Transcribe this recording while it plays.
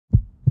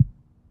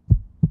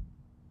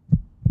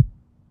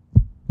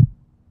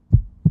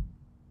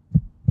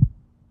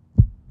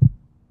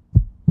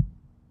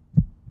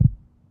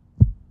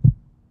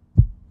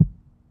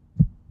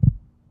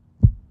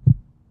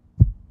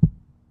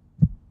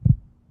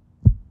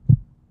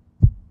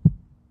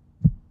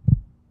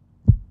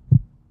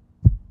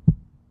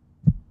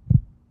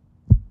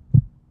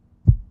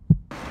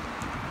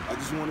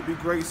Just Want to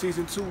Be Great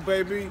Season 2,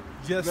 baby.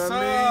 Yes, you know sir.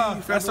 I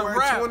mean? That's February a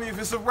wrap. 20th,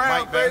 it's a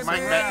wrap, Mike baby.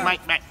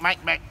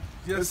 back.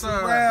 Yes, It's sir.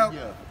 a wrap.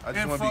 Yeah, I just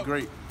And want to be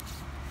great.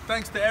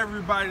 Thanks to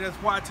everybody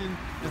that's watching,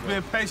 that's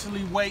been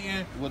patiently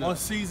waiting on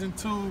season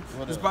 2.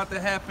 It's about to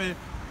happen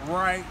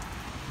right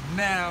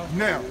now.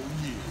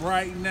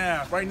 Right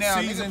now. Right now,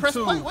 Season nigga, press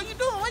 2. play. What you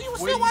doing? Why you What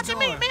still you watching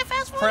doing? me, man?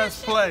 Fast forward.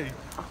 Press play.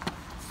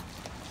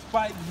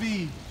 Spike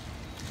V.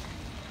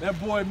 That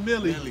boy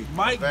Millie.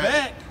 Mike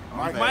back.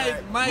 Mike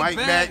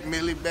back.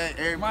 Millie back.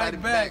 Everybody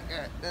Mike back.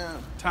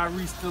 Goddamn.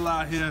 Tyree still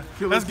out here.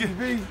 Killer Let's get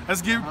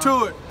TV.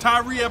 to it.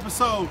 Tyree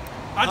episode.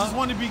 I Just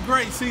Want to Be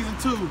Great season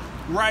 2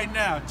 right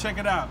now. Check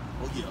it out.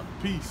 Oh yeah.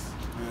 Peace.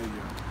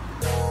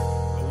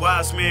 A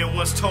wise man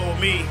once told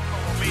me,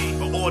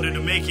 in order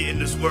to make it in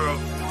this world,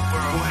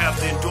 we'll have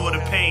to endure the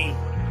pain,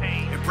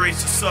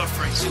 embrace the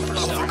suffering,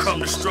 overcome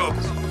the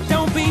struggle.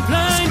 Don't be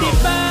blinded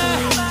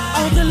by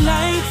all the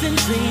lights and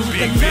dreams,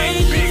 Big, the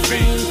big, big,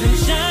 big. and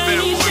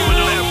shiny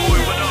Bad boy,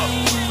 what up?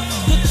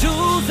 the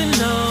jewels and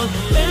all,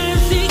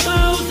 fancy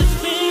clothes,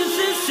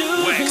 expensive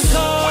shoes Wax, and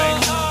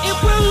cars. It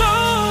will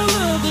all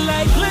look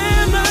like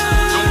glamour.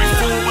 Don't be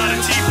fooled by the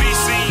TV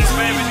scenes,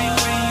 baby.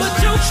 But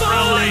you're Real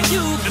falling, life,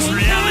 you this can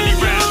reality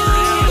rap.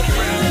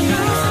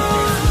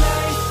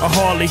 I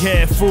hardly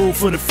had food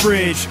for the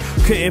fridge.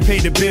 Couldn't pay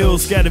the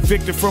bills, got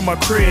evicted from my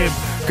crib.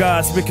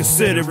 God's been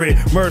considerate,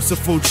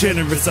 merciful,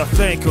 generous. I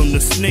thank him. The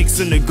snakes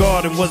in the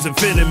garden wasn't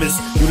venomous.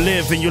 You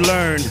live and you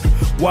learn.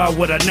 Why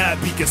would I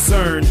not be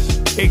concerned?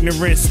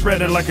 Ignorance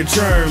spreading like a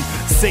germ.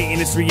 Satan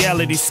is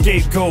reality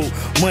scapegoat.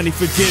 Money,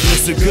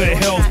 forgiveness, and good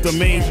health. The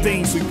main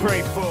things we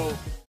pray for.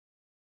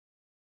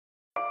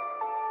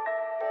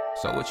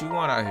 So what you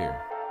want out here?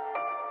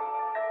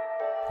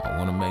 I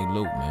wanna make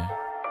loot, man.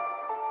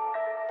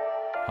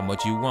 How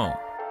much you want?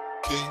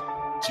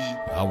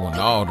 I want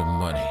all the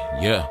money,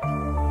 yeah.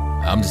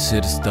 I'm just here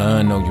to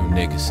stun on you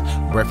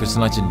niggas. Breakfast,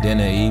 lunch, and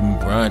dinner, eating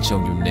brunch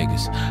on you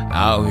niggas.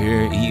 Out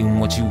here eating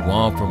what you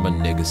want from a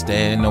nigga.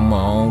 Standing on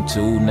my own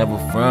too, never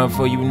front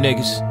for you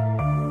niggas.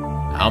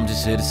 I'm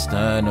just here to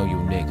stun on you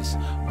niggas.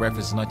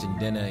 Breakfast, lunch, and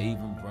dinner,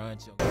 even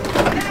brunch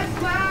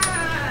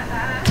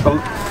on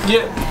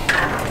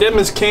Yeah,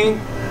 Miss King.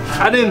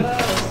 I didn't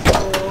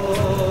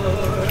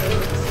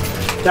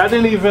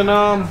even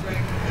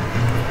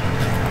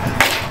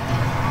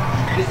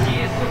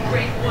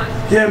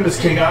Yeah, Miss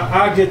King.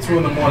 I'll get to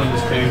in the morning,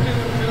 Miss King.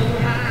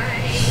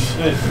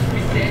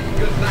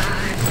 Shit.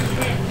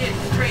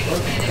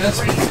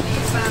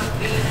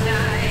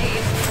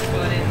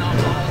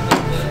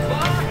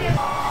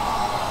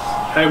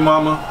 Hey,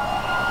 Mama.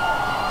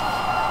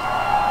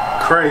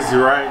 Crazy,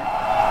 right?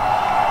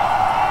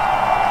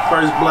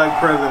 First black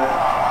president.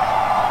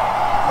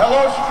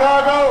 Hello,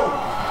 Chicago.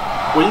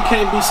 Well, you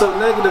can't be so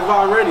negative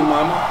already,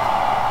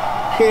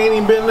 Mama. He ain't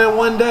even been there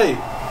one day.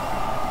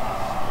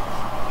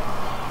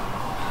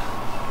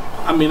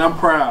 I mean, I'm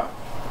proud.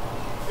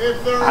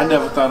 I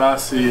never thought I'd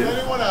see it.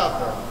 Anyone out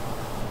there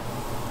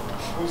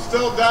who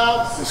still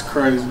doubts It's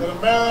crazy. that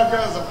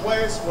America is a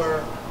place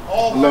where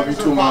all Love you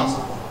things too, are Mama.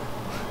 possible,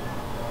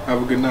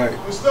 Have a good night.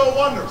 who still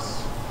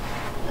wonders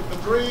if the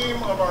dream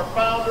of our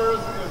founders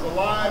is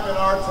alive in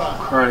our time.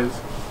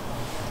 Crazy.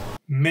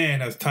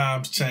 Man, as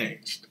times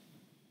changed.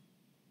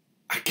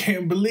 I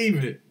can't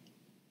believe it.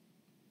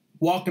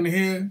 Walking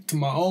here to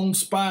my own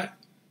spot,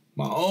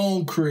 my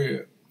own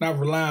crib, not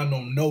relying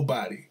on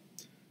nobody.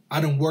 I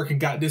done work and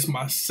got this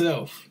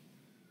myself.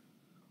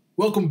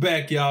 Welcome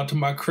back, y'all, to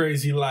my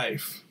crazy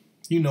life.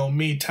 You know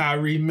me,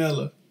 Tyree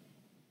Miller.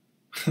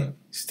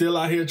 Still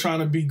out here trying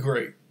to be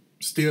great.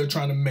 Still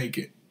trying to make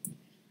it.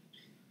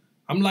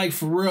 I'm like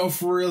for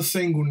real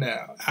single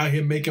now. Out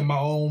here making my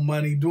own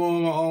money,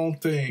 doing my own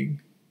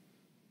thing.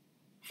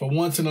 For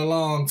once in a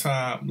long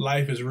time,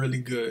 life is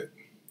really good.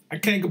 I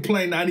can't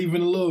complain, not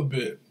even a little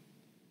bit.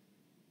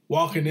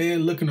 Walking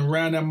in, looking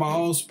around at my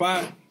own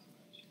spot.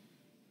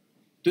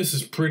 This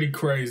is pretty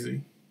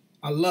crazy.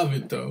 I love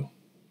it though.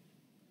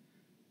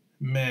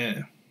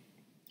 Man,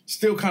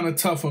 still kind of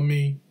tough on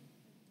me,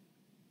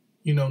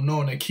 you know,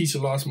 knowing that Keisha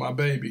lost my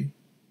baby.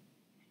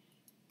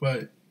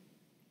 But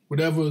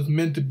whatever is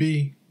meant to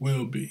be,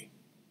 will be.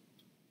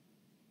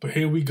 But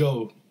here we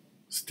go.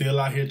 Still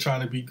out here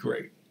trying to be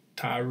great.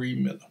 Tyree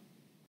Miller.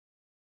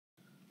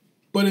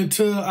 But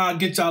until I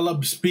get y'all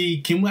up to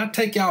speed, can I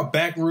take y'all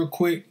back real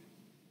quick?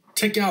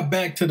 Take y'all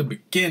back to the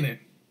beginning.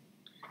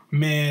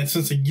 Man,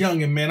 since a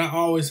youngin', man, I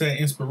always had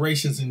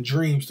inspirations and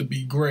dreams to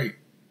be great.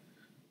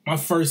 My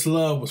first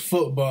love was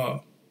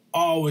football.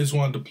 Always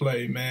wanted to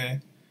play,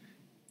 man.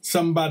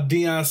 Something about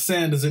Deion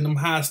Sanders and them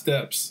high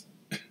steps.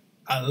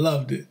 I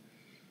loved it.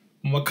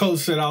 My coach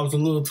said I was a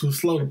little too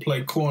slow to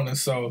play corner,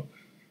 so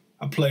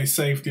I played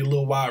safety, a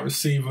little wide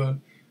receiver.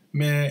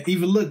 Man,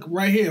 even look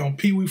right here on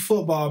Pee Wee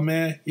football,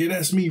 man. Yeah,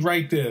 that's me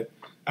right there.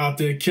 Out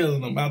there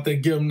killing them, out there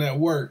giving them that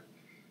work.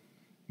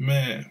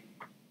 Man,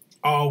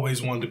 I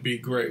always wanted to be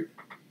great.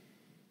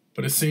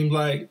 But it seems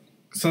like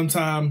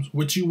sometimes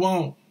what you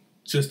want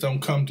just don't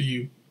come to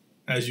you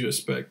as you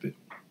expected.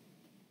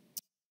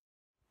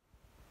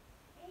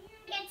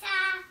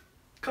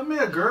 Come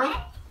here,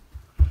 girl.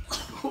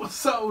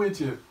 What's up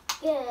with you?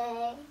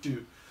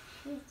 Good.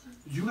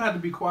 You have to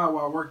be quiet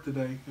while I work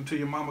today until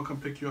your mama come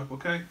pick you up,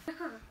 okay?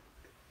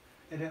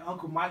 And then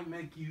Uncle might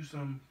make you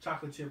some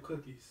chocolate chip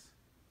cookies.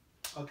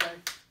 Okay?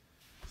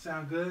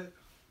 Sound good?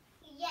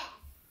 Yes.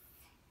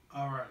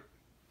 All right.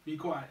 Be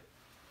quiet.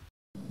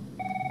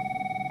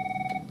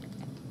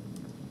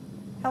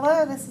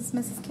 Hello, this is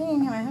Mrs.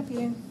 King. How may I help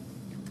you?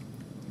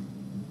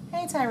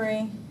 Hey,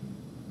 Tyree.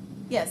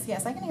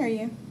 Yes, I can hear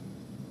you.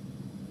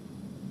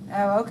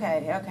 Oh,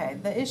 okay.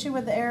 The issue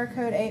with the error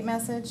code 8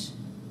 message?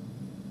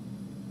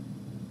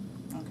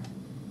 Okay.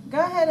 Go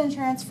ahead and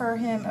transfer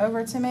him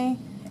over to me,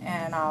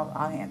 and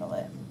I'll handle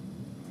it.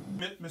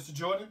 Mr.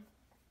 Jordan?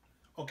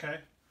 Okay.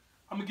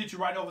 I'm going to get you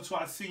right over to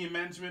our senior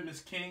management,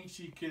 Miss King.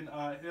 She can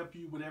help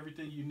you with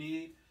everything you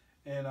need,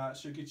 and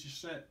she'll get you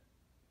set.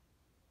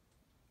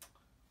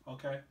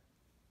 Okay.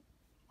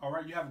 All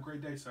right. You have a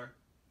great day, sir.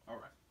 All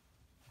right.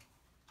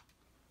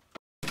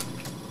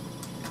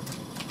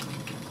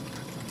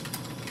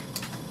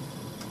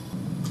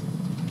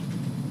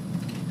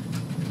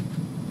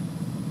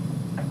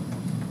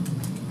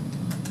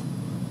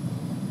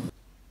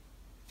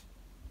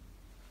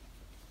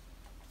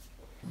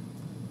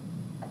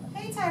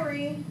 Hey,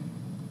 Tyree.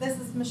 This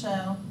is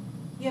Michelle.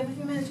 You have a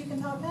few minutes you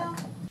can talk now?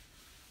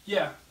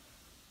 Yeah.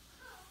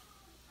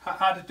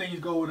 How did things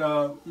go with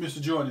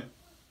Mr. Jordan?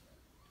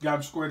 Got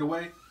him squared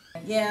away?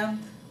 Yeah,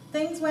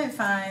 things went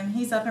fine.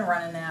 He's up and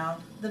running now.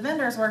 The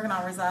vendor's working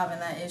on resolving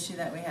that issue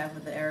that we have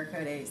with the error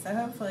code 8, so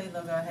hopefully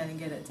they'll go ahead and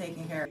get it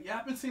taken care of. Yeah,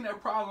 I've been seeing that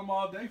problem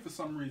all day for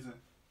some reason.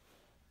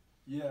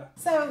 Yeah.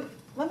 So,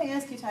 let me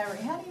ask you, Tyree,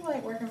 how do you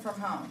like working from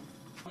home?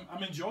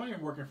 I'm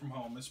enjoying working from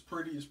home. It's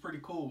pretty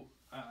cool.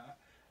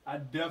 I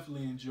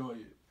definitely enjoy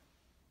it.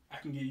 I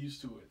can get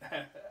used to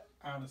it,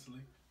 honestly.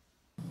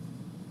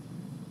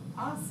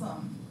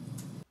 Awesome.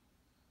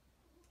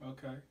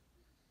 Okay.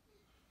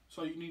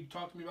 So you need to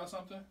talk to me about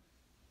something?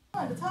 What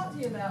I wanted to talk to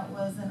you about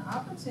was an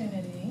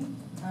opportunity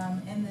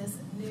in this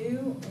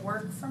new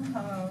work from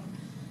home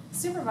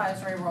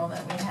supervisory role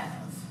that we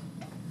have.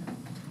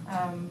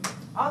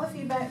 All the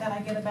feedback that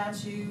I get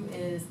about you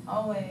is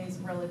always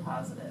really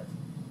positive.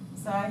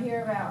 So I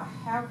hear about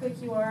how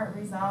quick you are at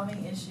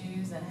resolving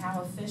issues and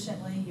how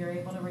efficiently you're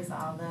able to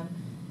resolve them,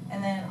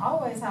 and then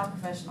always how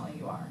professional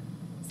you are.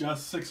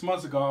 Just 6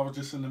 months ago, I was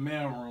just in the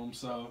mail room,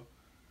 so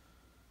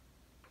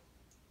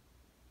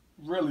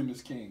really,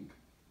 Miss King.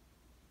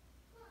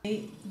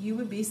 You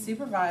would be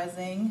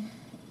supervising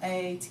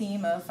a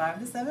team of 5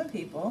 to 7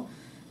 people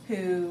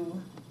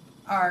who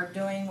are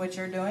doing what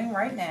you're doing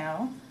right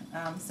now.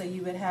 So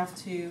you would have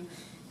to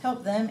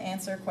help them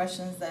answer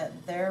questions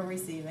that they're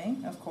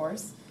receiving, of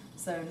course.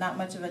 So not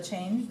much of a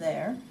change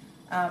there.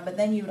 But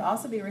then you would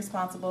also be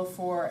responsible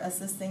for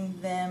assisting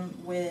them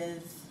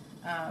with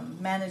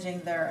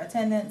managing their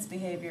attendance,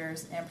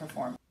 behaviors, and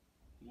performance.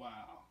 Wow.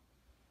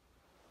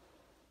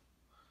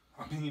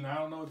 I mean, I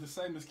don't know what to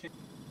say, Miss King.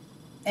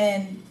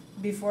 And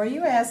before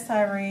you ask,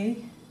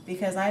 Tyree,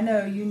 because I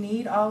know you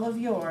need all of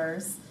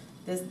yours,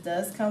 this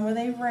does come with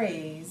a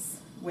raise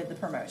with the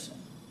promotion.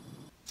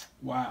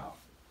 Wow.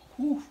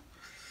 Whew.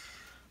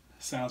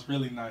 Sounds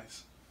really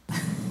nice.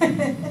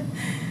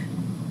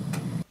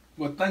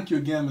 Well, thank you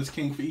again, Miss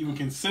King, for even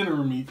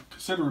considering me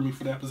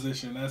for that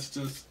position. That's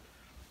just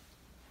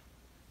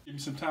give me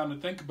some time to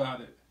think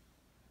about it.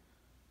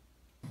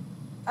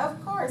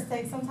 Of course,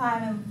 take some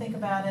time and think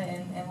about it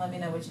and let me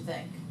know what you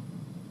think.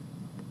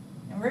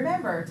 And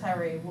remember,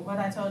 Tyree, what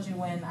I told you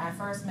when I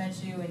first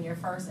met you in your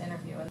first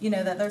interview. You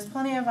know that there's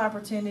plenty of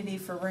opportunity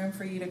for room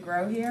for you to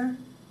grow here,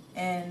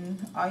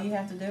 and all you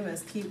have to do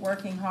is keep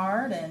working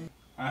hard. And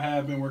I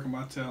have been working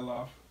my tail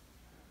off.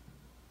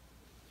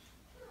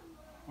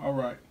 All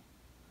right.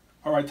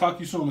 All right, talk to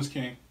you soon, Miss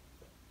King.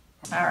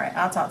 all right,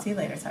 I'll talk to you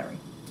later, Tyree.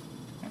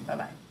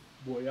 Bye-bye.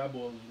 Boy, y'all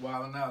boys was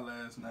wilding out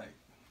last night.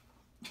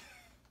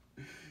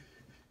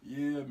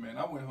 Yeah, man,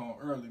 I went home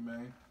early,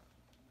 man.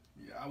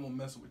 Yeah, I won't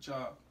mess with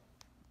y'all.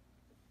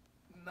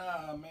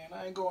 Nah, man,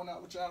 I ain't going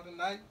out with y'all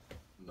tonight.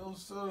 No,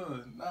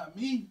 sir, not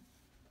me.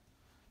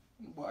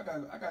 Boy, I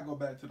gotta go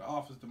back to the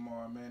office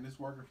tomorrow, man. This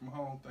working from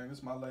home thing, this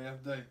is my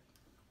last day.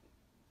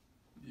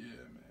 Yeah,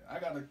 man, I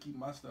gotta keep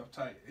my stuff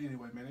tight.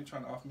 Anyway, man, they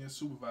trying to offer me a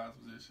supervisor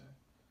position.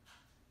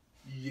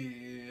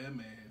 Yeah,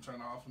 man, trying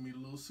to offer me a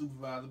little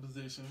supervisor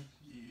position.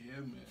 Yeah,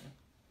 man.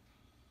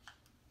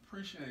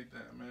 Appreciate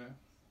that, man.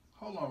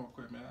 Hold on real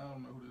quick, man. I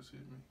don't know who this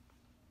hit me.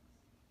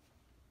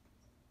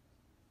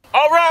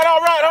 All right,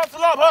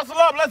 hustle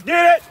up, let's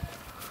get it.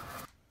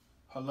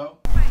 Hello?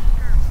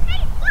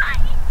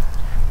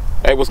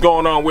 Hey, what's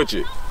going on with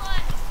you?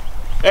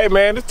 Hey,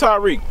 man, this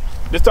Tyree.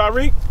 This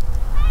Tyree?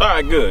 All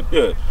right, good.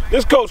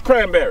 This Coach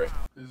Cranberry.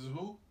 This is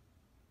who?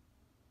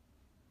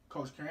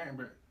 Coach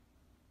Cranberry.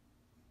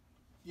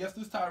 Yes,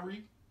 this is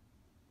Tyree.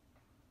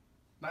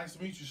 Nice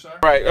to meet you, sir.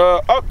 Right,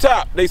 up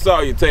top, they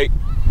saw your tape.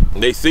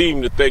 They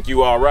seem to think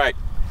you all right,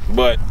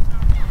 but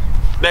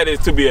that is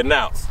to be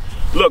announced.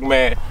 Look,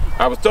 man,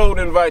 I was told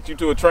to invite you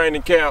to a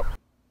training camp.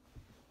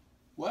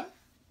 What?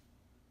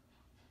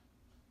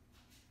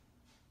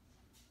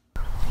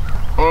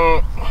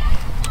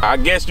 I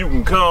guess you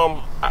can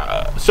come,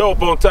 show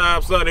up on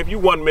time, son. If you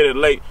 1 minute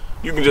late,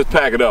 you can just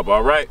pack it up,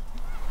 all right?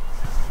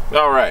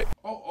 All right.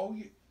 Oh,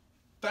 yeah.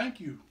 Thank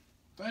you.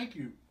 Thank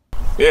you.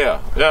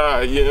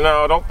 Yeah, you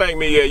know, don't thank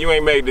me yet. You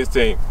ain't made this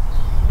team.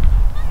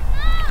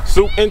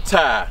 Suit and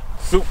tie.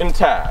 Suit and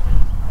tie.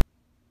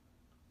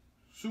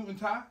 Suit and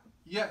tie?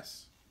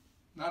 Yes.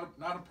 Not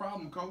a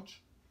problem,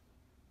 coach.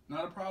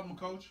 Not a problem,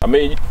 coach. I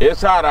mean,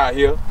 it's hot out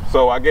here,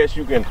 so I guess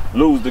you can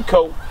lose the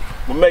coat,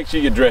 but make sure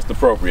you're dressed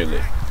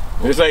appropriately.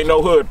 This ain't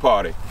no hood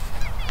party.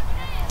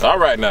 All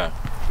right now.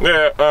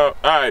 Yeah, all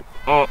right.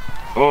 Oh.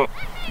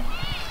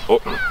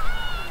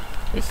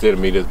 Instead of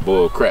me this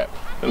bull crap.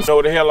 And so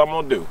what the hell I'm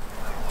gonna do?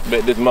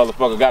 Bet this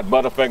motherfucker got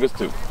butterfingers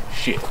too.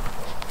 Shit.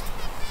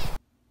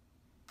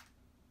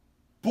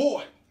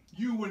 Boy,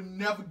 you would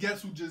never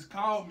guess who just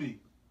called me.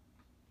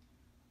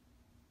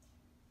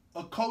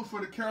 A coach for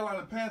the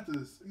Carolina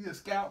Panthers. He's a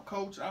scout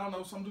coach. I don't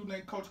know, some dude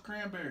named Coach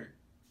Cranberry.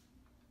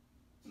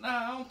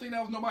 Nah, I don't think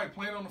that was nobody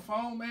playing on the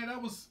phone, man.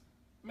 That was,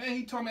 man,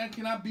 he told me I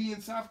cannot be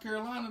in South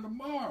Carolina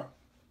tomorrow.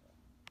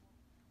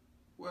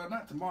 Well,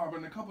 not tomorrow, but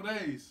in a couple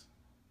days.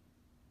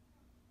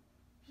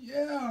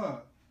 Yeah.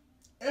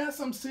 Ask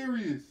I'm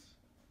serious.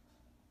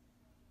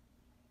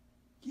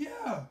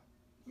 Yeah.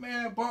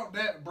 Man, bump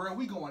that, bro.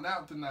 We going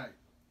out tonight.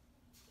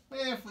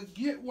 Man,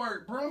 forget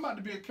work, bro. I'm about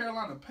to be a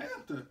Carolina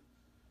Panther.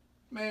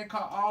 Man,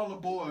 call all the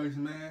boys,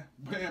 man.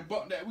 Man,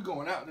 bump that. We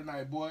going out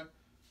tonight, boy.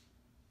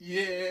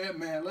 Yeah,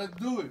 man. Let's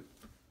do it.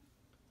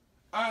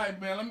 All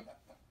right, man.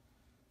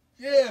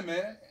 Yeah,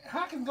 man.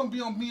 How can it gonna be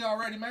on me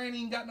already, man? I ain't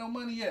even got no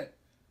money yet.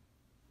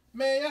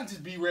 Man, y'all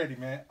just be ready,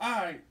 man. All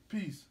right.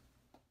 Peace.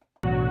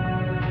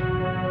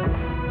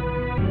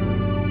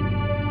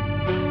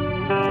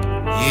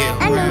 Yeah,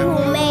 I know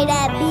who made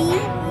that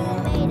beat.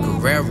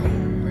 Guerrero.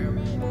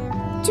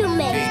 Too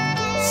many.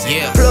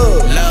 Yeah.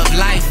 Love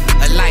life,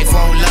 a life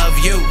won't love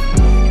you.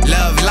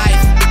 Love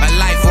life, a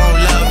life won't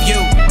love you.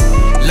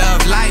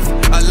 Love life,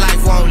 a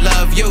life won't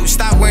love you.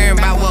 Stop worrying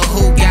about what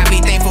who got. Be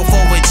thankful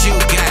for what you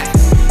got.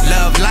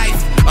 Love life,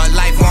 a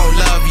life won't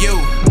love you.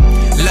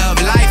 Love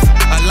life,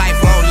 a life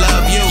won't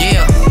love you.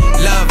 Yeah.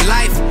 Love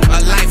life, a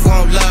life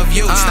won't love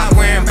you. Stop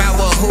worrying about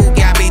what who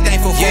got. Be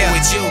thankful for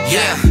what you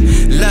got.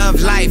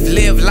 Love life,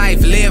 live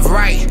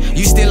right.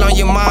 You still on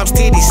your mom's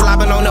titties,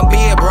 slobbing on a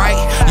bib, right?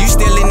 You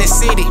still in the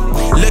city,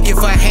 looking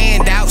for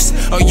handouts.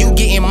 Or you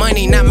getting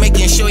money, not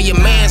making sure your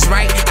man's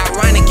right.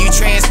 Ironic, you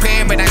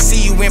transparent, but I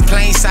see you in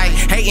plain sight.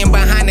 Hating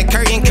behind the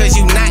curtain, cause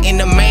you not in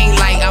the main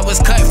light. I was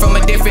cut from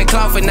a different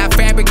cloth, and our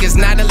fabric is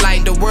not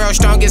alike. The world's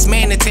strongest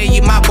man to tell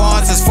you my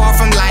bars is far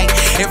from light.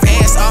 If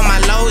ants are my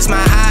lows, my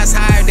highs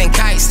higher than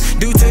kites.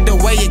 Due to the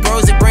way it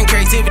grows, it bring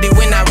creativity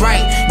when I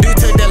write. Due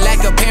to the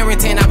lack of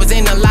parenting, I was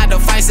in a lot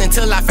of fights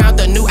until I found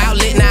a new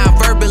outlet. Now I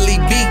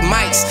verbally beat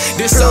mics.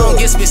 This song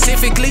is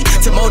specifically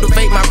to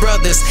motivate my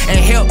brothers and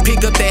help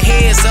pick up the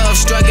heads of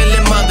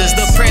struggling mothers.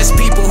 Depressed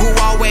people who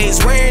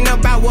always worrying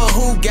about what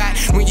who got,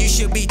 when you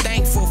should be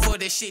thankful for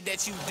the shit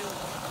that you do.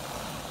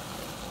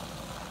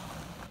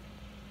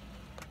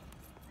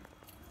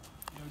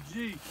 Yo,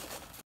 G.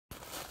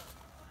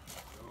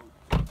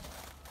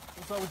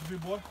 What's up with you,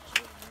 big boy?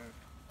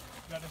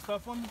 Got that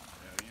stuff on me?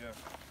 Yeah.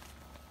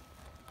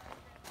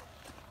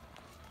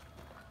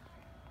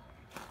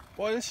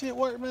 Boy, this shit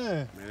work,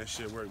 man. Man, that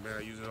shit work, man.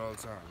 I use it all the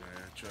time,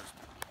 man. Trust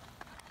me.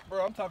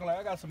 Bro, I'm talking like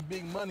I got some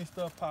big money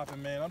stuff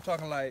popping, man. I'm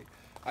talking like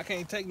I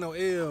can't take no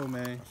L,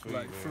 man.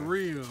 Like, man. for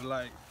real.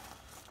 Like,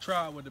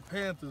 try it with the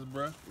Panthers,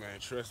 bro. Man,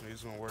 trust me,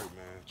 it's gonna work,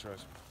 man.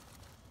 Trust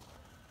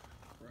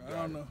me. Bro,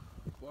 I don't know.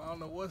 Well, I don't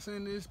know what's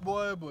in this,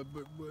 boy, but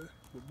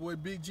boy,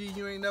 Big G,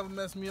 you ain't never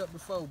messed me up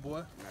before, boy.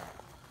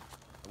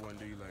 Nah, I wouldn't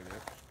do you like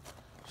that.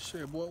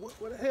 Shit, boy,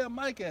 where the hell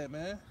Mike at,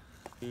 man?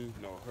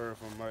 No, heard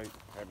from Mike.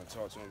 Haven't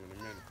talked to him in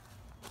a minute.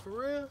 For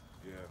real?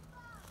 Yeah.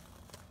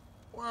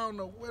 Well, I don't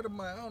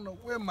know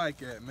where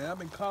Mike at, man. I've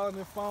been calling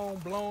his phone,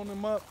 blowing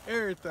him up,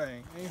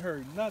 everything. Ain't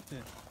heard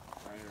nothing.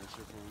 I ain't heard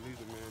shit from him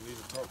neither, man. Need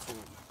to talk to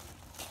him.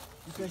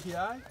 You think he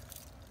alright?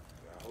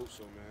 Yeah, I hope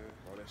so, man.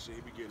 All that shit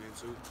he be getting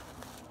into.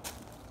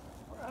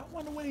 Bro, I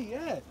wonder where he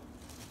at.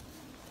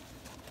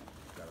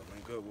 Gotta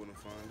link up with him,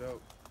 find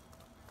out.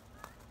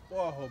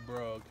 Boy, I hope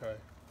bro okay.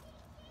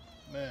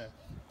 Man.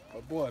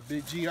 Oh boy,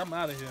 Big G, I'm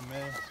out of here,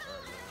 man.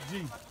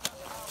 G,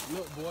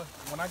 look, boy,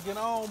 when I get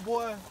on,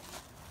 boy,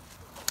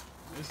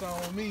 it's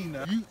on me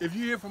now. If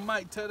you hear from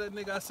Mike, tell that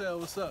nigga I said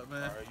what's up,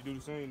 man. All right, you do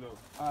the same, though.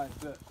 All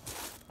right, bet.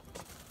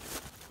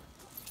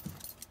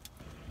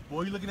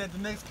 Boy, you looking at the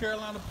next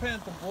Carolina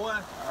Panther, boy. All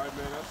right,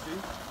 man, I see.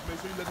 Make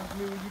sure you looking for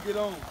me when you get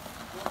on.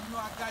 Boy, you know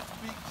I got you,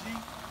 Big G.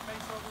 Make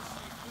sure this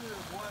shit good,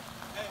 boy.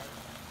 Hey,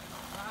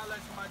 I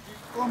highlight to my G.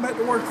 Going back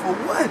to work for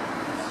what?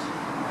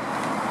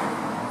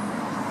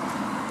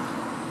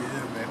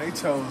 Yeah, man, they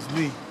chose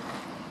me.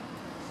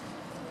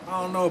 I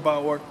don't know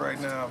about work right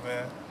now,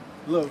 man.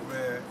 Look,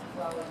 man,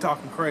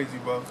 talking crazy,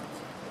 bro.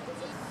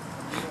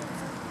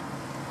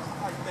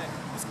 Like that.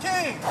 It's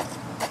King.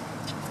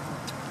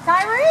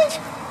 Tyree?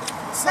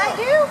 Is that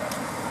you?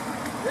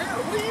 Yeah,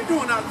 what are you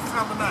doing out this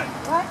time of night?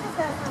 Well, I just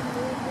got something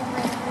to do.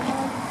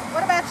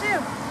 What about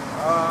you?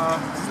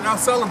 I'm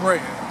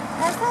celebrating.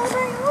 I'm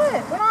celebrating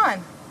what? What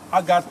on?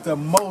 I got the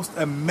most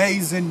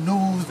amazing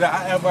news that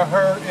I ever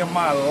heard in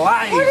my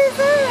life. What is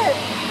it?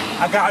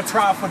 I got a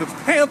trial for the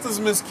Panthers,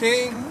 Miss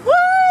King.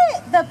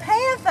 What? The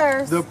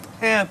Panthers? The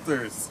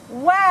Panthers.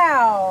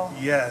 Wow.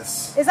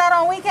 Yes. Is that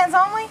on weekends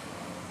only?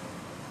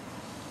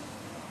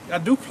 I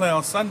do play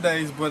on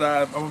Sundays, but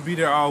I'm going to be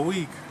there all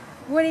week.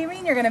 What do you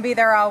mean you're going to be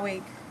there all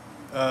week?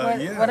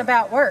 Yeah. What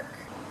about work?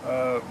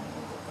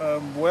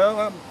 Well,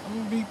 I'm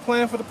going to be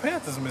playing for the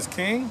Panthers, Miss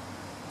King.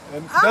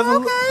 Oh,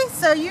 okay.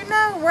 So you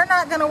know we're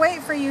not going to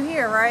wait for you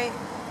here, right?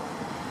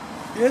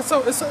 Yeah,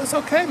 so it's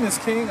okay, Miss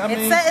King. I mean,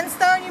 it's set in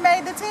stone you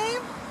made the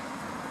team?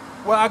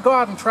 Well, I go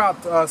out and try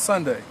out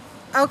Sunday.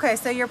 Okay,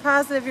 so you're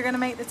positive you're going to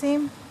make the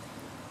team?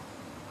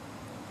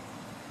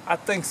 I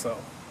think so.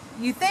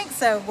 You think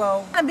so?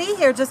 Well, I'm going to be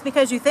here just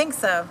because you think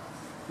so.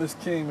 Miss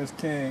King,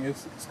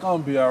 it's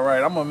gonna be all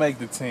right. I'm gonna make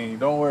the team.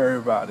 Don't worry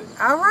about it.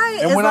 All right.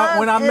 And when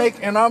I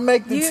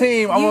make the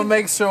team, I'm gonna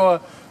make sure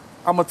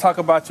I'm gonna talk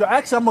about you.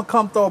 Actually, I'm gonna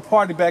come throw a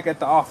party back at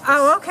the office.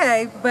 Oh,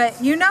 okay. But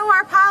you know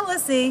our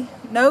policy: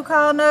 no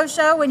call, no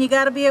show when you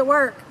got to be at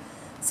work.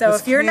 So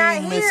if you're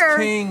not here,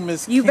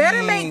 you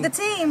better make the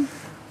team.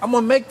 I'm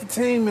gonna make the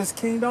team, Miss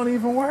King. Don't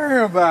even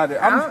worry about it.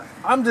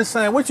 I'm just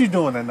saying, what you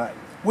doing tonight?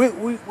 I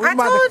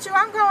told you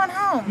I'm going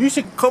home. You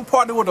should come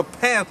party with a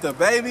Panther,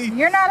 baby.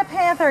 You're not a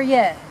Panther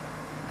yet.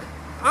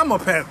 I'm a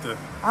Panther.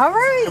 All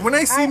right. And when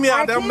they see me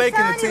out there making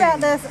the team. About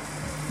this.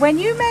 When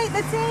you make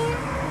the team,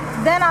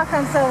 then I'll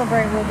come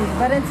celebrate with you.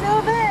 But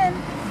until then,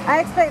 I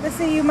expect to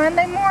see you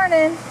Monday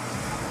morning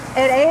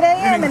at 8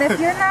 a.m. And if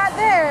you're not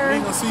there... You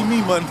ain't gonna see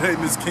me Monday,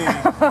 Miss King.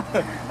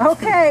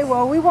 Okay,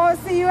 well, we won't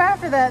see you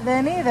after that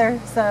then either.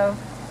 So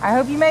I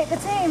hope you make the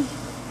team.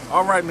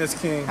 All right, Miss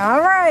King.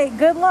 All right.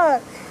 Good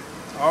luck.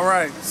 All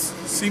right.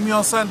 See me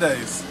on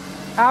Sundays.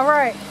 All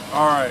right.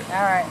 All right.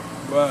 All right.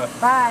 Bye.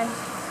 Bye.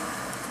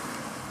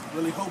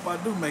 Really hope I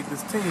do make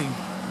this team.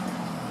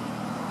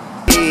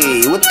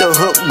 Hey, what the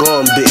hook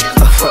gonna be?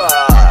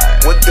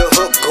 What the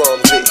hook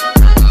gonna be?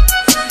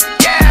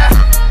 Yeah.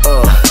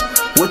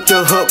 What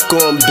the hook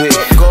gonna be?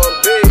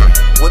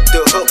 What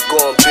the hook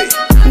gonna be?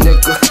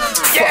 Nigga,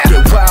 fuck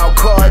it, wild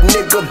card,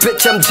 nigga,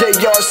 bitch, I'm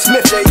J.R.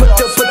 Smith. Put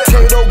the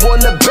potato on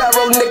the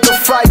barrel, nigga,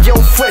 fry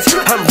your French.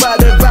 I'm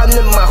riding around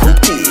in my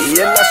hoopty,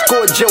 and I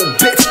scored your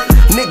bitch.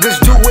 Niggas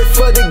do it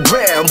for the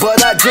gram,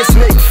 but I just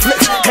make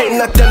flicks. Ain't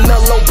nothing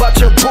mellow about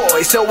your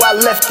boy, so I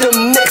left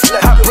them nicks.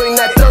 I bring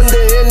that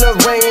thunder in the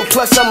rain,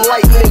 plus I'm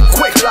lightning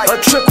quick. A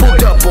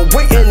triple-double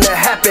waiting to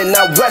happen,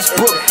 I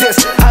Westbrook this.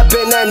 I've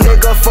been that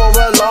nigga for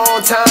a long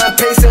time,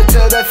 pacing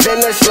to the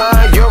finish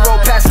line. Euro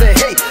past the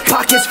hate,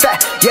 pockets fat,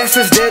 yes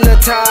it's dinner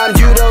time.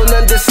 You don't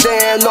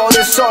understand all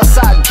this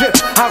sauce I drip.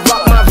 I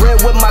rock my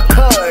red with my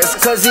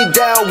cuz he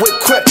down with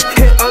Crip.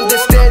 Hit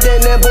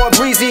understanding and boy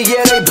breezy,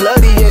 yeah they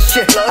bloody and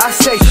shit. I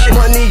say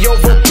money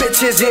over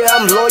bitches, yeah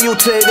I'm loyal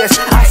to this.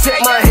 I sip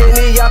my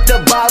Henny out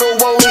the bottle,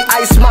 only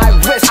ice my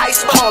wrist.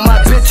 All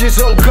my bitches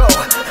on go,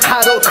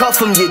 I don't cuff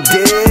them, you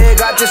dig.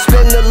 I just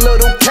spend a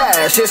little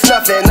cash, it's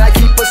nothing, I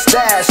keep a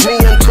stash. Me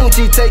and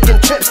Tunchi taking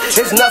trips,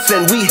 it's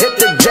nothing, we hit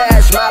the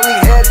dash. Molly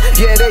heads,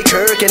 yeah they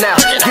kirking out.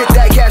 Get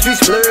that cash, we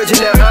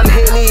splurging out. I'm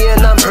Henny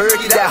and I'm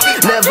perked out.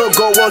 Never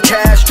go on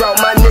cash drought,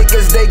 my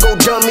niggas they go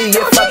dummy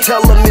if I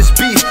tell them it's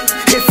beef.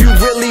 If you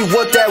really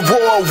want that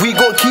war, we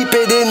gon' keep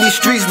it in these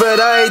streets. But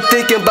I ain't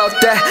thinking about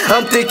that,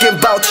 I'm thinking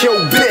about your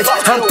bitch.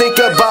 I'm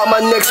thinking about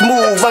my next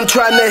move, I'm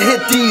trying to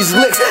hit these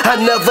licks. I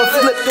never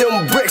flipped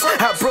them bricks,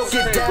 I broke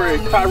it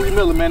down. Tyree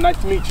Miller, man, nice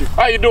to meet you.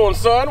 How you doing,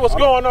 son? What's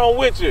going on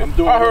with you?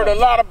 I heard a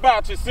lot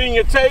about you, seen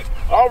your tape.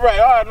 All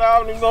right, now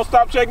I'm even gonna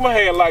stop shaking my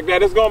hand like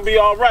that. It's gonna be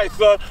all right,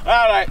 son.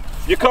 All right,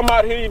 you come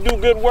out here, you do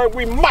good work,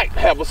 we might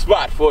have a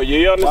spot for you,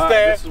 you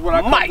understand? This is what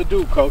I come to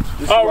do, coach.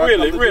 Oh,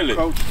 really?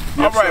 Coach.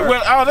 All right,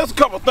 well, there's a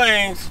couple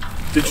things.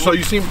 So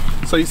you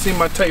seen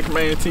my tape from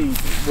A&T?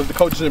 Was the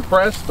coaches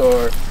impressed,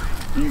 or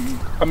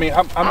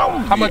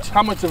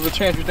how much of a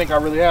chance you think I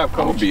really have, coach?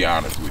 I'm gonna be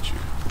honest with you.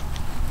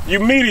 You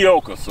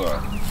mediocre,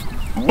 son.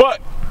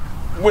 But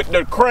with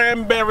the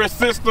cranberry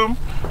system,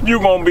 you're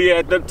gonna be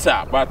at the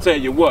top. I tell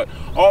you what,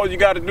 all you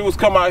gotta do is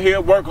come out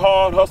here, work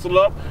hard, hustle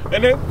up,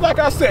 and then, like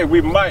I said,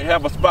 we might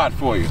have a spot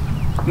for you.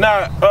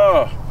 Now,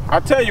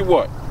 I tell you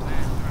what,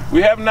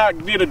 we have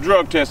not did a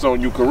drug test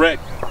on you,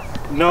 correct?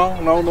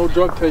 No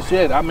drug test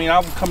yet. I mean,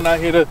 I'm coming out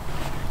here to,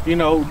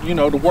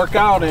 to work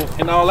out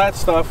and all that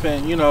stuff,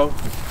 and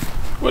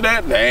Well,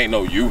 there ain't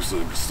no use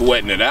of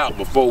sweating it out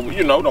before,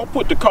 don't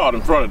put the cart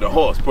in front of the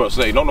horse, per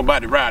se. Don't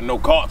nobody ride no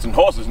carts and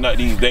horses not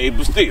these days,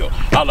 but still,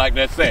 I like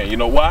that saying. You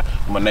know why?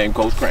 My name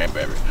Coach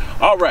Cranberry.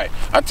 All right,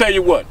 I tell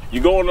you what, you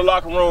go in the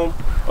locker room,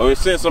 or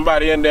send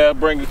somebody in there,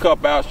 bring a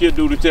cup out, she'll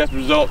do the test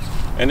results,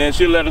 and then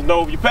she'll let us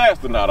know if you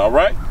passed or not, all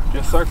right?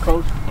 Yes, sir,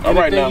 Coach. All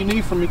right, now. Anything you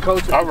need from me,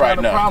 Coach, all right,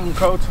 not a problem,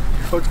 Coach.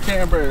 Coach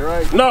Cranberry,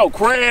 right? No,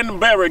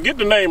 Cranberry. Get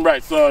the name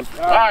right, son.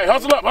 All right,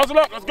 hustle up,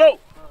 let's go.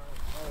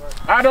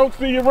 I don't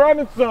see you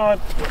running, son.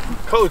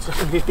 Coach.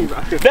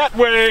 That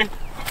way.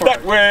 All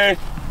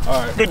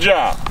right. Good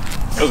job.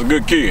 That's a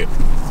good kid.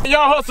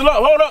 Y'all hustle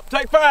up, hold up,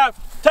 take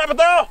 5. Tap it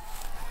down.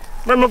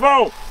 Bring my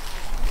phone.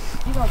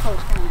 You gonna coach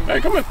Candy?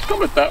 Hey, come here,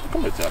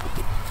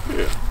 Tabitha.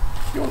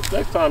 Yeah.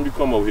 Next time you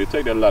come over here,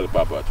 take that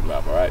lollipop out your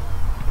mouth, all right?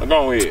 Now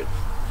go ahead.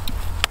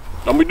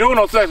 Don't be doing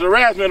no sexual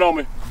harassment on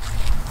me.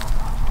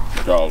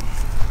 Dog.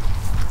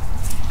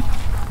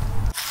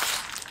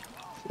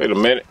 Wait a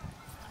minute.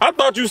 I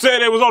thought you said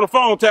they was on the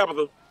phone,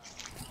 Tabitha.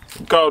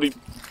 Called him.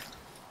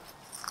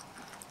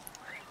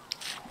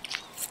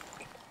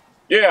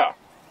 Yeah.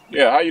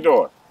 Yeah, how you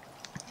doing?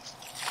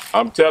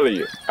 I'm telling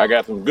you, I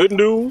got some good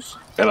news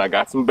and I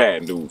got some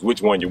bad news.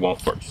 Which one you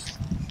want first?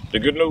 The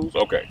good news?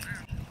 Okay.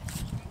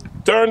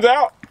 Turns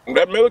out,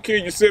 that Miller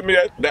kid you sent me,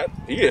 that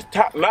he is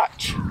top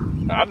notch.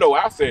 I know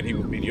I said he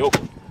was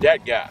mediocre.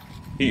 That guy,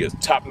 he is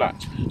top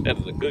notch. That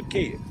is a good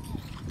kid.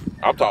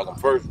 I'm talking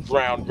first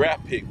round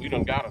draft pick. We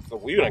done got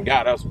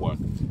us one.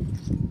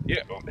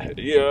 Yeah,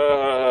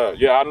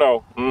 I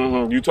know.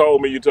 You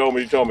told me.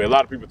 A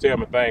lot of people tell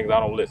me things, I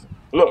don't listen.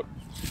 Look,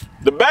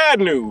 the bad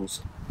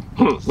news,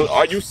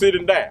 are you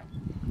sitting down?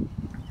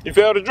 You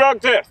failed the drug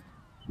test.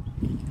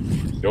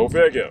 Go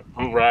figure.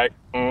 Right.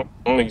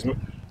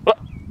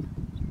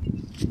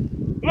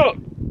 Look,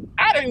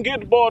 I didn't get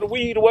the boy the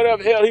weed or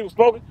whatever the hell he was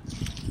smoking.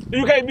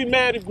 You can't be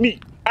mad at me.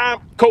 I'm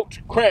Coach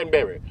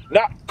Cranberry,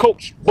 not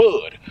Coach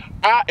Bud.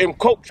 I am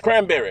Coach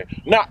Cranberry,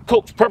 not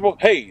Coach Purple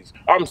Haze.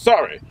 I'm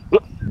sorry.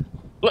 Look,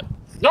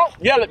 don't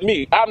yell at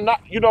me. I'm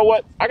not, you know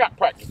what? I got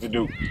practice to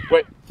do.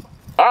 Wait.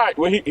 All right,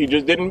 well, he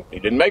just didn't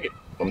make it.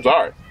 I'm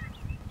sorry.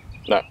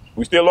 Now,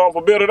 we still on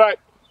for Bill tonight?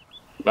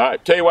 All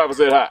right, tell your wife I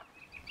said hi.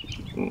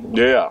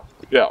 Yeah.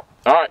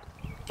 All right.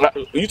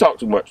 You talk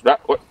too much.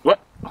 What?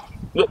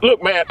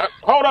 Look, man,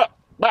 hold up.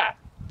 Bye.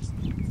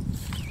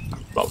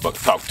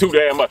 Motherfucker talk too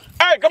damn much.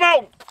 Hey, come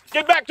on.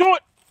 Get back to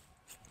it.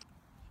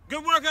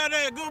 Good work out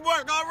there. Good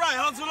work. All right,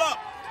 hustle up.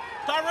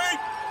 Tyree.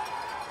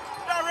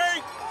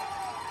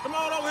 Come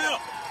on over here.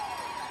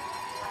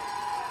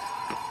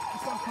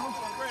 What's up, Coach?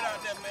 Great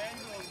out there, man.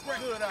 You doing great.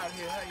 Good out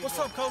here. How you What's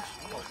doing? up, Coach?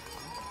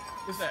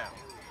 What's that?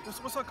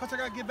 What's up, Coach? I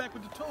gotta get back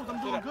with the tools. I'm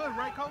doing good,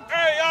 right, Coach?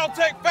 Hey, y'all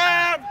take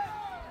 5.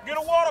 Get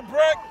a water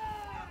break.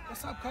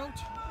 What's up,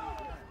 Coach?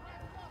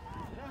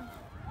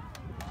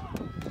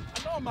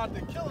 I know I'm out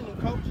there killing them,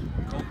 Coach.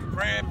 Coach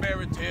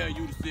Cranberry tell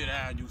you to sit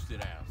down, you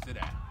sit down. Sit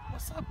down.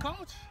 What's up,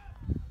 Coach?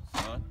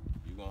 Son,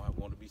 you're gonna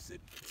want to be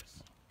sitting for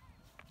this.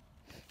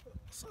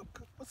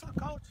 What's up,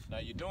 Coach? Now,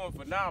 you're doing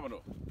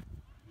phenomenal.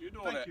 You're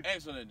doing Thank an you.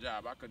 excellent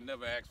job. I could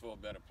never ask for a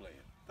better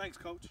player. Thanks,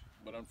 Coach.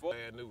 But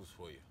unfortunately, bad news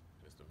for you,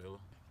 Mr. Miller.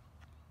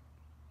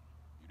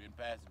 You didn't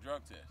pass the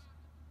drug test.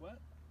 What?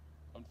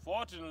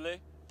 Unfortunately,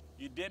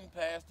 you didn't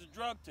pass the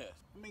drug test.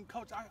 I mean,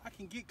 Coach, I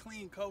can get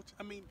clean, Coach.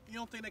 I mean, you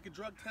don't think they could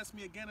drug test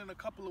me again in a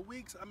couple of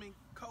weeks? I mean,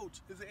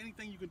 Coach, is there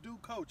anything you can do,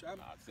 Coach?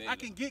 I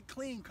can get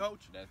clean,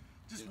 Coach.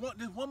 Just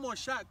one more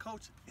shot,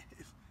 Coach.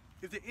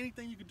 Is there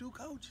anything you can do,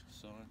 Coach?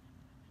 Son,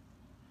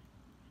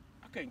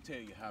 I can't tell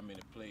you how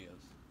many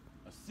players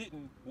are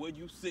sitting where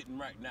you sitting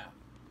right now.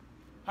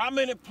 How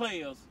many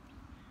players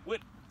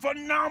with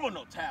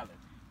phenomenal talent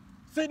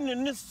sitting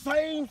in this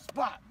same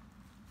spot.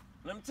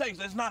 Let me tell you,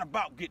 it's not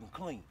about getting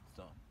clean,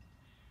 son.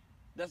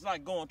 That's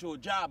like going to a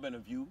job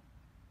interview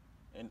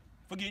and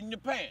forgetting your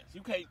pants.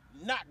 You can't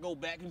not go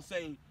back and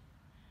say,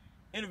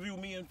 interview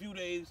me in a few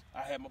days,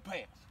 I have my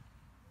pants.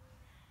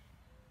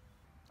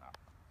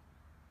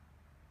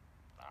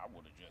 I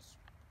would have just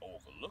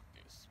overlooked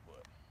this,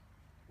 but...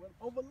 Well,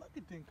 overlook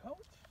it then,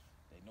 Coach.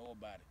 They know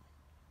about it.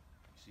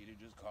 You see, they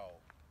just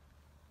called.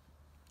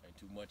 Ain't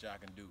too much I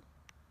can do.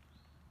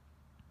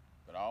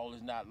 But all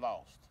is not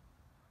lost.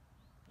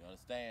 You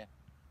understand?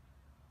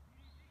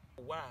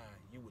 Why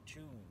you would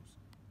choose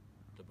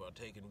to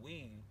partake in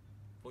weed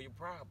for your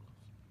problems.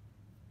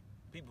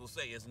 People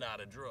say it's not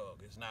a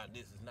drug, it's not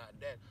this, it's not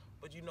that.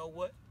 But you know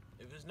what?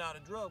 If it's not a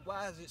drug,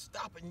 why is it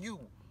stopping you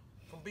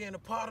from being a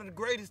part of the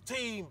greatest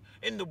team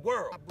in the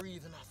world? I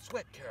breathe and I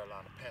sweat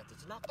Carolina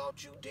Panthers, and I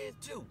thought you did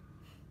too.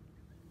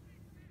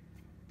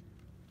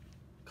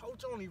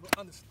 Coach, I don't even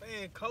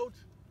understand, Coach.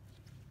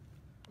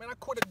 Man, I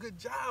quit a good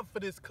job for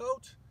this,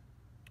 Coach.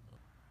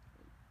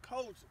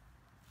 Coach,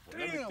 Well,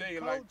 let me tell you,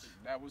 Coach. like,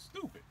 that was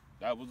stupid.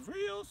 That was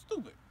real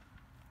stupid.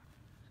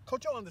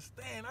 Coach, you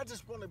understand. I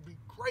just want to be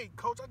great,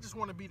 Coach. I just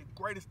want to be the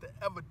greatest to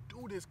ever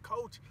do this,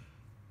 Coach.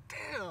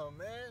 Damn,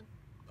 man.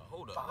 Now,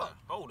 hold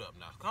up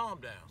now. Calm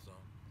down, son.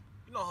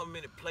 You know how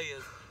many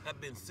players have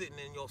been sitting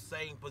in your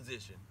same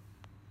position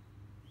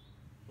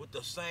with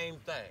the same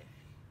thing?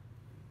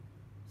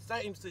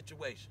 Same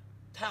situation.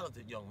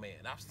 Talented young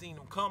man. I've seen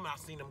him come, I've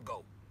seen him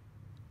go.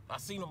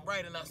 I've seen him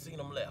right and I've seen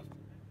him left.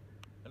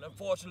 And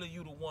unfortunately,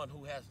 you're the one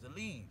who has to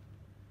leave.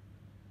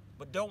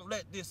 But don't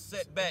let this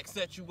setback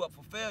set you up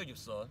for failure,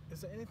 son.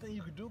 Is there anything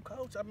you can do,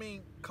 Coach? I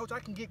mean, Coach, I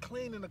can get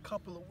clean in a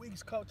couple of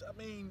weeks, Coach. I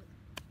mean,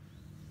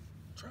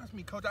 trust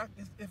me, Coach.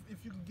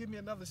 If you can give me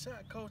another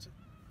shot, Coach,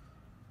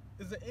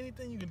 is there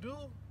anything you can do?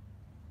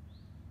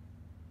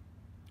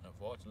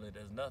 Unfortunately,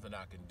 there's nothing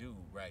I can do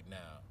right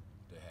now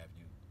to have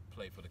you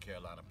play for the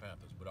Carolina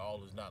Panthers, but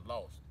all is not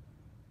lost.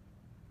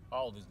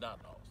 All is not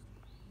lost.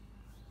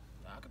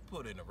 Now, I can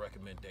put in a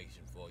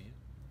recommendation for you.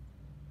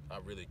 I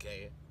really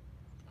can.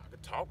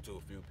 could talk to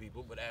a few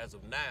people, but as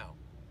of now,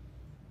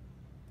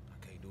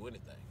 I can't do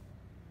anything.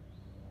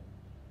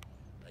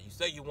 Now, you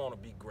say you want to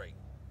be great,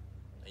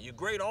 and you're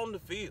great on the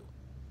field,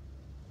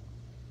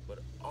 but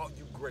are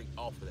you great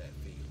off of that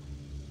field?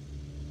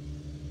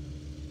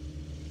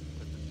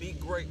 But to be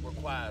great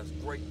requires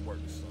great work,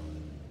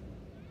 son.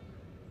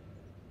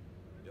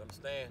 You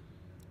understand?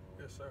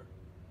 Yes, sir.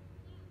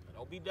 And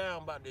don't be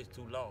down about this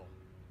too long,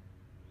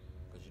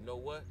 because you know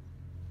what?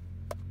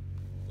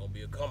 It's gonna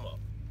be a come up.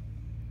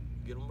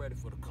 Get them ready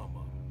for the come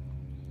up.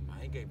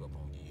 I ain't gave up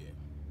on you yet.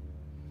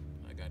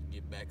 I got to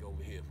get back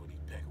over here for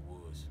these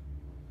Peckerwoods.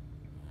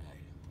 All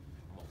right,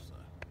 come on,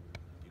 son.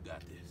 You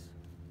got this.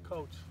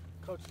 Coach,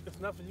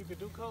 it's nothing you can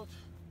do, Coach.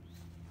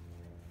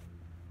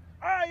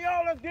 All right,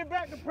 y'all, let's get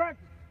back to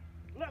practice.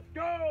 Let's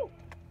go.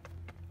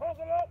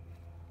 Hustle up,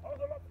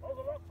 hustle up,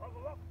 hustle up,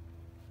 hustle up.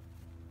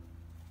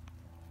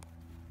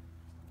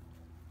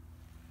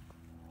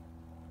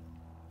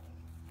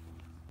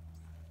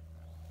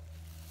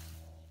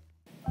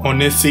 On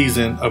this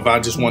season of I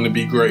Just Want to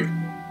Be Great.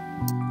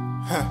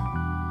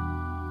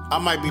 I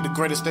might be the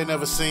greatest they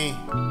never seen.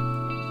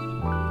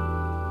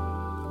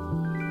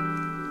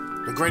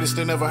 The greatest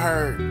they never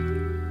heard.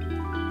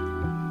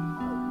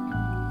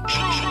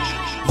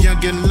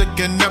 Youngin'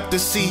 looking up to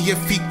see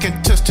if he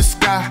can touch the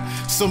sky.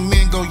 Some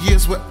men go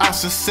years without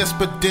success,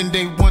 but then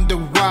they wonder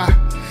why.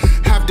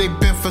 Have they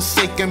been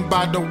forsaken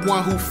by the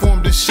one who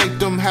formed and shaped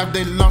them? Have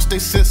they lost their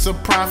sense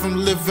of pride from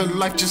living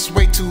life just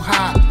way too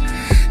high?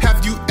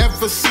 Have you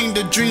ever seen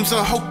the dreams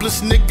of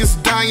hopeless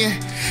niggas dying?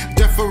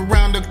 Death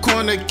around the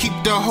corner, keep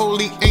the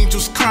holy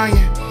angels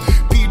crying.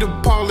 Peter,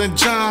 Paul, and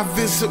John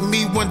visit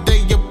me one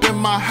day up in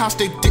my house.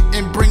 They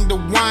didn't bring the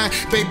wine.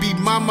 Baby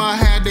mama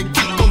had to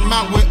keep them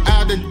out.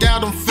 Without a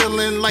doubt, I'm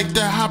feeling like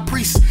the high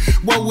priest.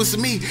 Woe is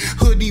me,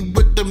 hoodie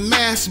with the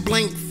mask,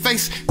 blank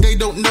face. They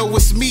don't know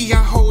it's me.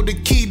 I hold the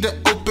key to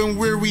open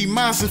weary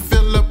minds and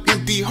fill up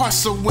empty hearts.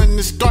 So when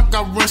it's dark,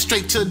 I run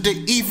straight to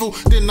the evil.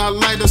 Then I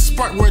light a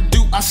spark. Where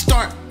do I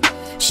start?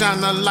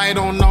 Shine a light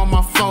on all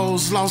my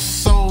foes,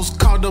 lost souls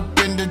caught up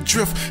in the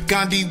drift.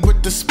 Gandhi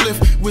with the spliff,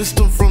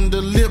 wisdom from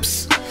the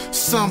lips.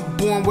 Some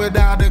born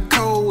without a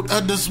code,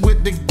 others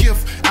with the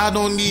gift. I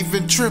don't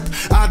even trip,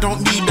 I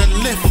don't need a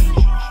lift.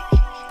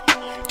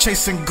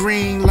 Chasing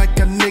green like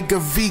a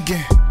nigga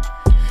vegan.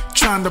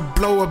 Trying to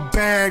blow a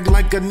bag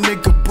like a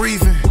nigga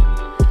breathing.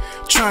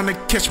 Trying to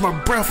catch my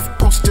breath,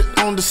 posted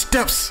on the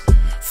steps.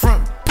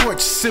 Front porch,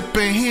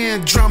 sipping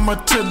hand, drama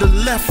to the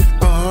left.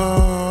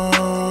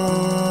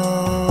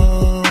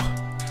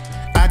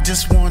 I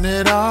just want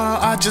it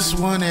all, I just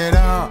want it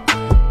all.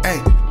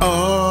 Ay,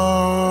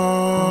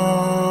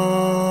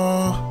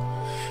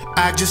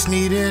 I just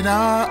need it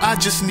all, I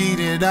just need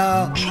it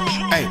all.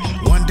 Ay,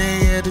 one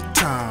day at a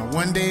time,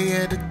 one day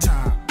at a time.